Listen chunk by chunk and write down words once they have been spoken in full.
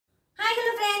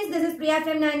friends, this is Priya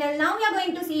from Nanal. Now we are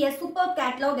going to see a superb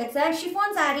catalog. It's a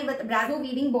chiffon saree with brasso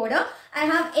weaving border. I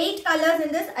have 8 colors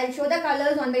in this. I'll show the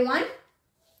colors one by one.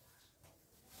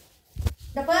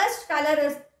 The first color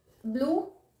is blue.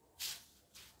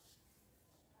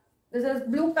 This is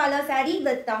blue color saree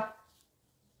with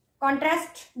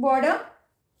contrast border.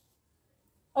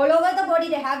 All over the body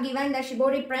they have given the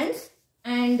shibori prints.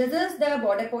 And this is the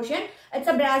border portion. It's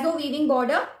a brasso weaving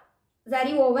border,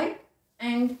 zari woven.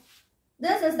 And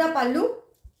this is the pallu.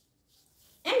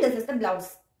 And this is the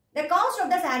blouse. The cost of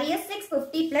the saree is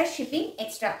 650 plus shipping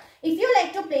extra. If you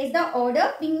like to place the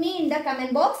order, ping me in the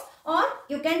comment box. Or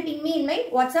you can ping me in my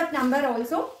WhatsApp number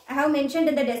also. I have mentioned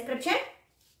in the description.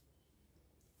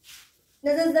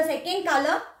 This is the second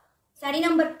color. Saree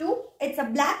number 2. It's a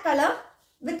black color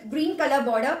with green color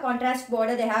border. Contrast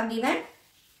border they have given.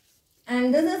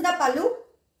 And this is the pallu.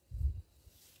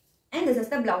 And this is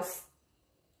the blouse.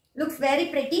 Looks very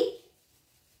pretty.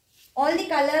 All the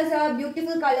colors are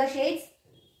beautiful color shades.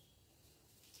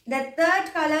 The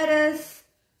third color is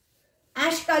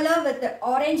ash color with the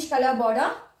orange color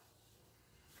border.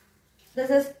 This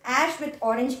is ash with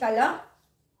orange color.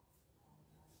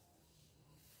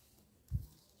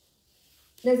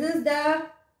 This is the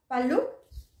pallu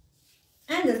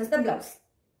and this is the blouse.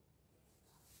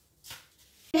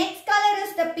 Next color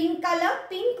is the pink color,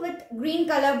 pink with green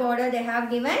color border they have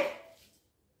given.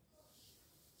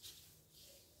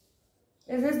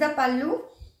 This is the pallu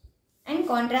and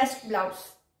contrast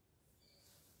blouse.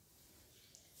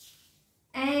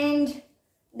 And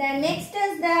the next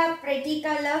is the pretty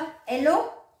color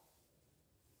yellow.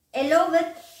 Yellow with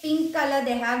pink color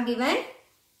they have given.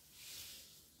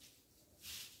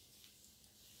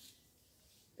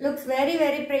 Looks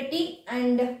very pretty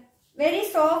and very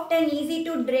soft and easy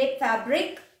to drape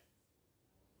fabric.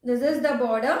 This is the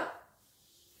border.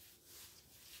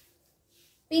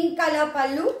 Pink color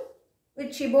pallu with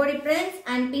shibori prints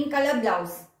and pink color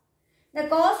blouse. The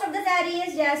cost of the saree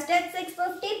is just at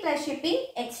 650 plus shipping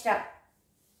extra.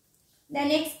 The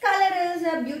next color is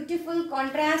a beautiful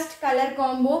contrast color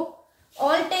combo.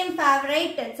 All time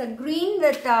favorite. It's a green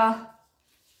with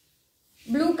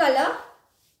blue color.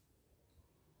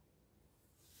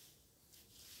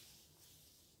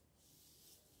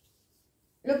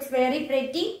 Looks very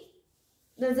pretty.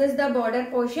 This is the border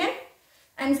portion.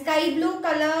 And sky blue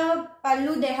color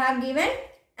pallu they have given.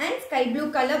 And sky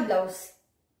blue color blouse.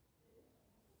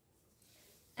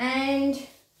 And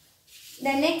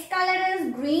the next color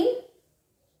is green.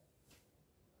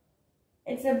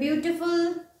 It's a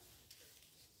beautiful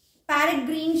parrot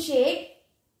green shade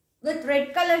with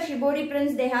red color shibori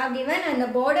prints they have given, and the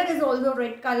border is also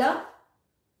red color.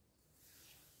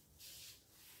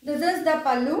 This is the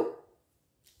pallu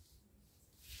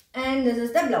and this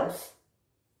is the blouse.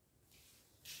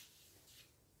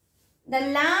 The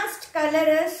last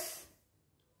color is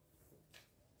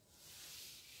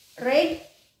red.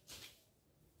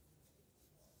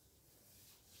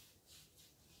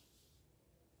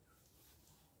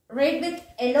 Red with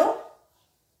yellow.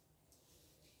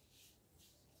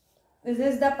 This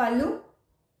is the pallu,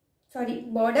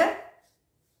 border.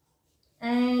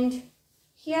 And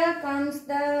here comes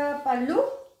the pallu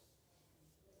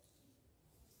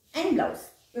and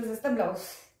blouse. This is the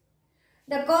blouse.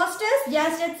 The cost is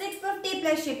just at 650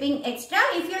 plus shipping extra.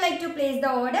 If you like to place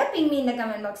the order, ping me in the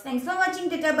comment box. Thanks for watching.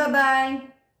 Tata, bye bye.